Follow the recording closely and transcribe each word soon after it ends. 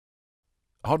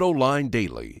AutoLine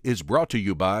Daily is brought to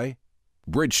you by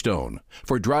Bridgestone.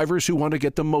 For drivers who want to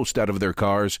get the most out of their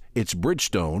cars, it's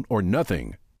Bridgestone or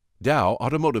nothing. Dow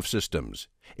Automotive Systems,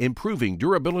 improving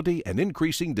durability and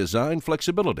increasing design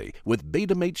flexibility with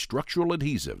Betamate structural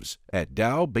adhesives at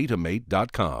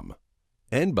dowbetamate.com.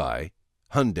 And by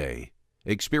Hyundai.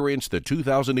 Experience the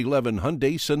 2011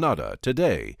 Hyundai Sonata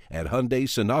today at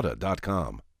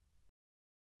HyundaiSonata.com.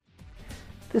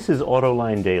 This is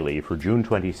AutoLine Daily for June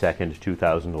 22,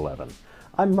 2011.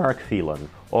 I'm Mark Phelan,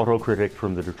 auto critic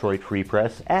from the Detroit Free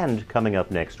Press, and coming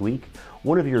up next week,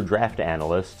 one of your draft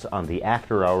analysts on the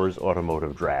After Hours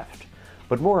Automotive Draft.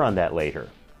 But more on that later.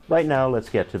 Right now, let's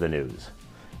get to the news.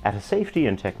 At a safety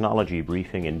and technology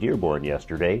briefing in Dearborn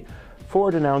yesterday,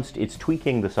 Ford announced it's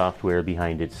tweaking the software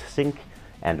behind its Sync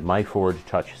and MyFord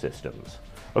Touch systems.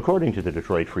 According to the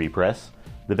Detroit Free Press,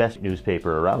 the best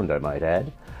newspaper around, I might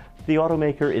add, the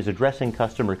automaker is addressing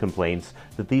customer complaints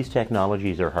that these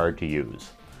technologies are hard to use.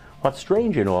 What's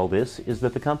strange in all this is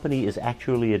that the company is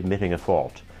actually admitting a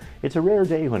fault. It's a rare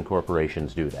day when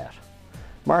corporations do that.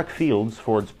 Mark Fields,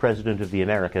 Ford's president of the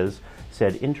Americas,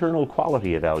 said internal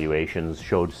quality evaluations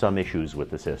showed some issues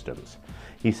with the systems.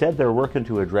 He said they're working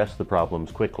to address the problems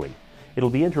quickly.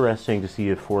 It'll be interesting to see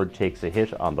if Ford takes a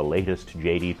hit on the latest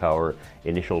J.D. Power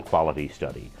initial quality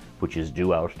study, which is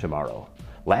due out tomorrow.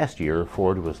 Last year,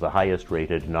 Ford was the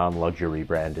highest-rated non-luxury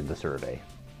brand in the survey.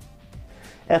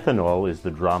 Ethanol is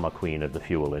the drama queen of the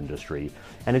fuel industry,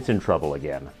 and it's in trouble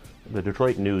again. The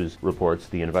Detroit News reports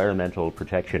the Environmental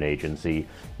Protection Agency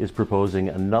is proposing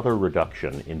another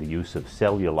reduction in the use of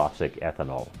cellulosic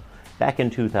ethanol. Back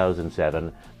in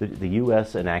 2007, the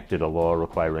U.S. enacted a law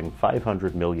requiring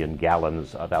 500 million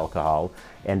gallons of alcohol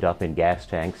end up in gas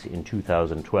tanks in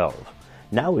 2012.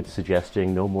 Now it's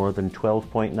suggesting no more than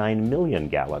 12.9 million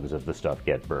gallons of the stuff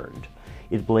get burned.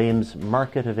 It blames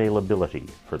market availability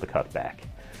for the cutback.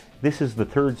 This is the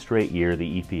third straight year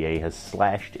the EPA has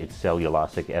slashed its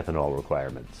cellulosic ethanol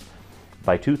requirements.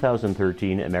 By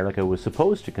 2013, America was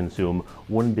supposed to consume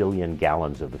 1 billion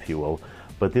gallons of the fuel,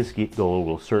 but this goal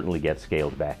will certainly get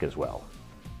scaled back as well.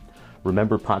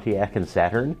 Remember Pontiac and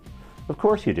Saturn? Of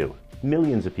course you do.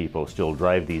 Millions of people still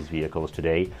drive these vehicles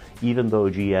today, even though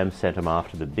GM sent them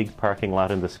off to the big parking lot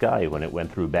in the sky when it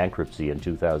went through bankruptcy in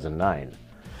 2009.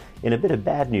 In a bit of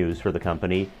bad news for the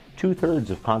company, 2/3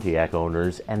 of Pontiac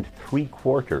owners and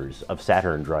 3/4 of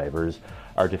Saturn drivers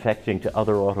are defecting to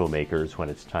other automakers when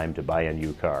it's time to buy a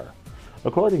new car.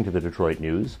 According to the Detroit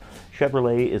News,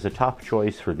 Chevrolet is a top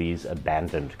choice for these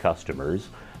abandoned customers,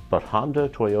 but Honda,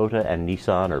 Toyota, and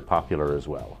Nissan are popular as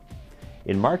well.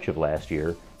 In March of last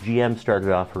year, GM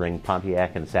started offering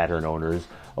Pontiac and Saturn owners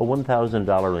a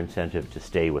 $1,000 incentive to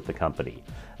stay with the company,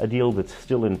 a deal that's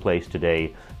still in place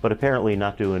today, but apparently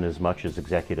not doing as much as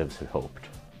executives had hoped.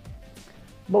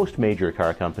 Most major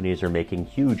car companies are making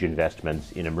huge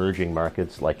investments in emerging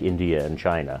markets like India and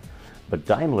China, but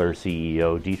Daimler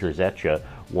CEO Dieter Zetsche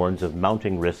warns of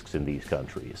mounting risks in these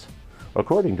countries.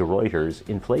 According to Reuters,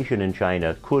 inflation in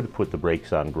China could put the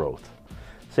brakes on growth.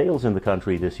 Sales in the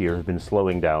country this year have been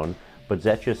slowing down, but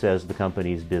Zetsche says the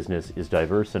company's business is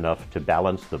diverse enough to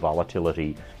balance the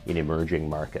volatility in emerging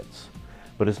markets.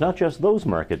 But it's not just those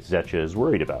markets Zetsche is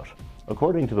worried about.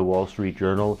 According to the Wall Street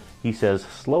Journal, he says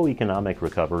slow economic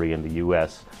recovery in the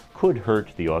U.S. could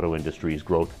hurt the auto industry's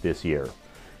growth this year.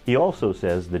 He also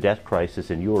says the debt crisis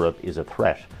in Europe is a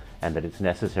threat and that it's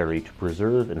necessary to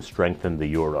preserve and strengthen the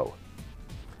euro.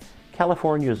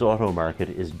 California's auto market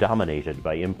is dominated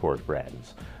by import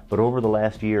brands, but over the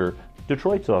last year,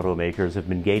 Detroit's automakers have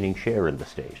been gaining share in the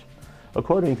state.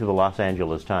 According to the Los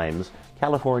Angeles Times,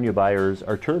 California buyers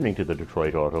are turning to the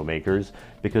Detroit automakers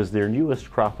because their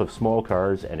newest crop of small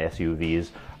cars and SUVs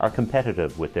are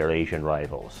competitive with their Asian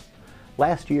rivals.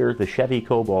 Last year, the Chevy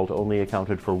Cobalt only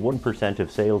accounted for 1%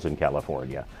 of sales in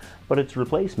California, but its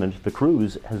replacement, the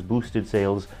Cruze, has boosted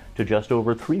sales to just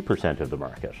over 3% of the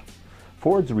market.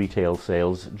 Ford's retail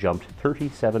sales jumped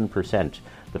 37%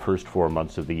 the first 4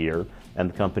 months of the year, and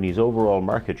the company's overall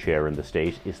market share in the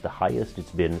state is the highest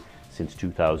it's been since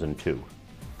 2002.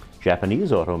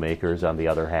 Japanese automakers, on the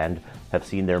other hand, have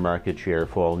seen their market share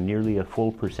fall nearly a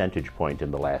full percentage point in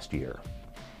the last year.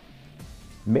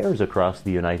 Mayors across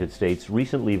the United States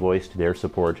recently voiced their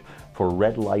support for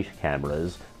red light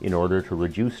cameras in order to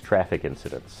reduce traffic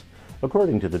incidents.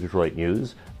 According to the Detroit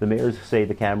News, the mayors say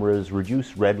the cameras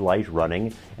reduce red light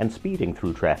running and speeding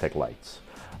through traffic lights.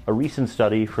 A recent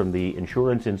study from the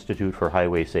Insurance Institute for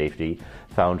Highway Safety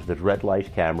found that red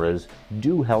light cameras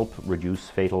do help reduce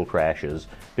fatal crashes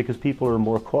because people are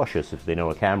more cautious if they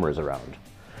know a camera is around.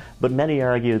 But many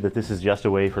argue that this is just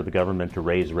a way for the government to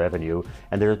raise revenue,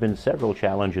 and there have been several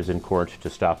challenges in court to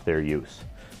stop their use.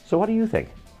 So what do you think?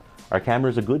 Are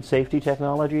cameras a good safety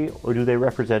technology, or do they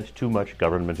represent too much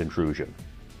government intrusion?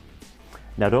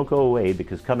 Now don't go away,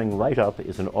 because coming right up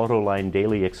is an Autoline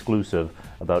Daily exclusive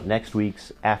about next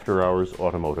week's After Hours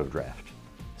Automotive Draft.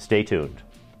 Stay tuned.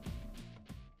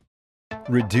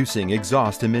 Reducing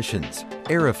exhaust emissions,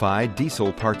 aerified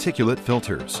diesel particulate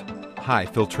filters, high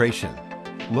filtration,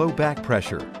 low back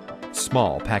pressure,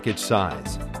 small package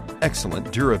size, excellent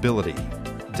durability.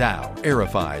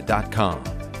 DowAerify.com.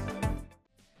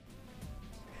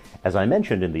 As I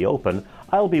mentioned in the open,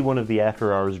 I'll be one of the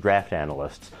After Hours draft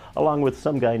analysts, along with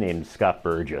some guy named Scott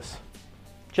Burgess.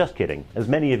 Just kidding. As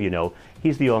many of you know,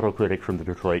 he's the auto critic from the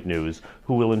Detroit News,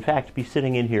 who will in fact be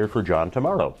sitting in here for John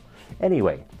tomorrow.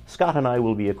 Anyway, Scott and I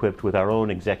will be equipped with our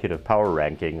own executive power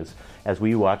rankings as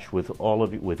we watch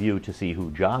with you to see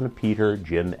who John, Peter,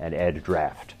 Jim, and Ed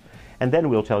draft. And then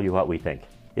we'll tell you what we think.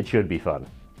 It should be fun.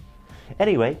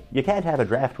 Anyway, you can't have a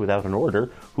draft without an order.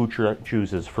 Who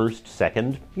chooses first,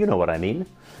 second? You know what I mean.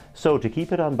 So to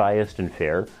keep it unbiased and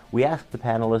fair, we asked the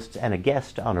panelists and a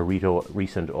guest on a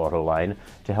recent Autoline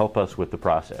to help us with the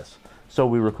process. So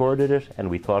we recorded it, and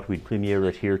we thought we'd premiere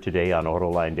it here today on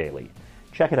Autoline Daily.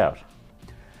 Check it out.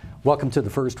 Welcome to the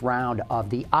first round of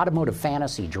the Automotive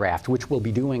Fantasy Draft, which we'll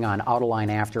be doing on Autoline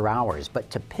After Hours. But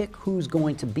to pick who's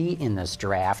going to be in this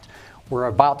draft, we're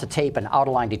about to tape an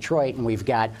Autoline Detroit, and we've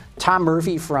got Tom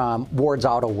Murphy from Ward's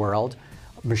Auto World,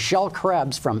 Michelle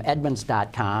Krebs from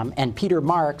Edmunds.com, and Peter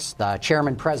Marks, the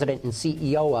chairman, president, and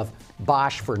CEO of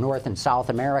Bosch for North and South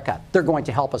America. They're going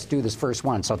to help us do this first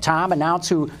one. So, Tom,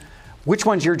 announce which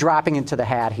ones you're dropping into the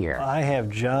hat here. I have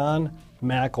John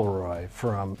McElroy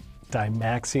from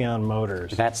Dymaxion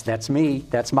Motors. That's me.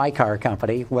 That's my car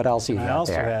company. What else you got there? I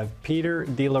also have Peter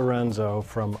DiLorenzo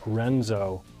from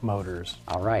Renzo Motors.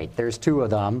 All right, there's two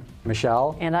of them.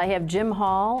 Michelle? And I have Jim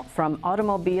Hall from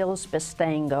Automobiles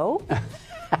Bistango.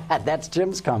 That's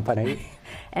Jim's company.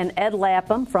 And Ed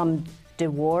Lapham from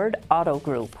DeWard Auto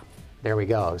Group. There we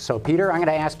go. So, Peter, I'm going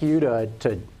to ask you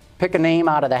to pick a name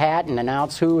out of the hat and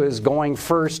announce who is going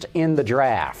first in the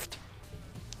draft.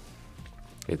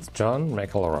 It's John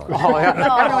McElroy. Oh,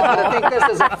 I think this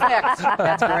is a fix.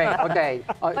 That's great. Okay,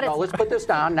 let's put this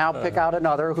down. Now pick out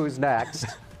another. Who's next?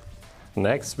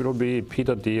 Next will be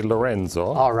Peter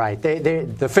DiLorenzo. All right,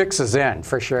 the fix is in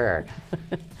for sure.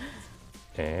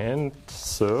 And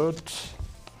third,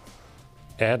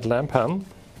 Ed Lapham.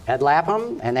 Ed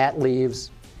Lapham, and that leaves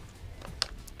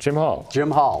Jim Hall.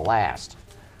 Jim Hall last.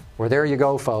 Well, there you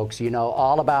go, folks. You know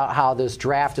all about how this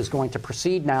draft is going to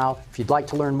proceed now. If you'd like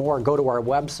to learn more, go to our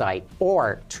website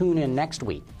or tune in next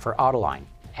week for Autoline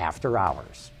After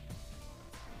Hours.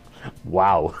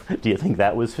 Wow, do you think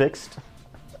that was fixed?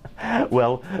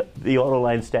 Well, the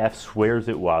Autoline staff swears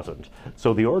it wasn't.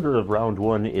 So the order of round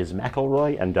one is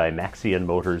McElroy and Dymaxion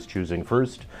Motors choosing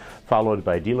first, followed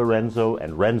by DiLorenzo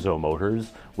and Renzo Motors,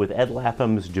 with Ed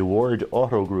Lapham's DeWard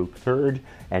Auto Group third,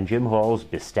 and Jim Hall's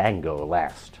Bistango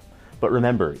last. But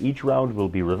remember, each round will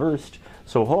be reversed,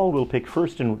 so Hall will pick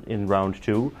first in round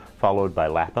two, followed by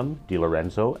Lapham,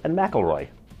 DiLorenzo, and McElroy.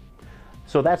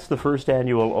 So that's the first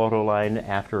annual Autoline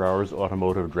After Hours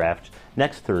Automotive Draft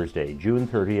next Thursday, June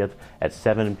 30th at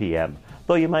 7 p.m.,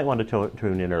 though you might want to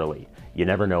tune in early. You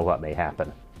never know what may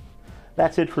happen.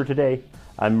 That's it for today.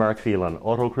 I'm Mark Phelan,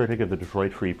 auto critic of the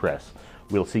Detroit Free Press.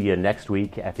 We'll see you next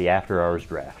week at the After Hours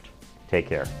Draft. Take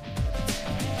care.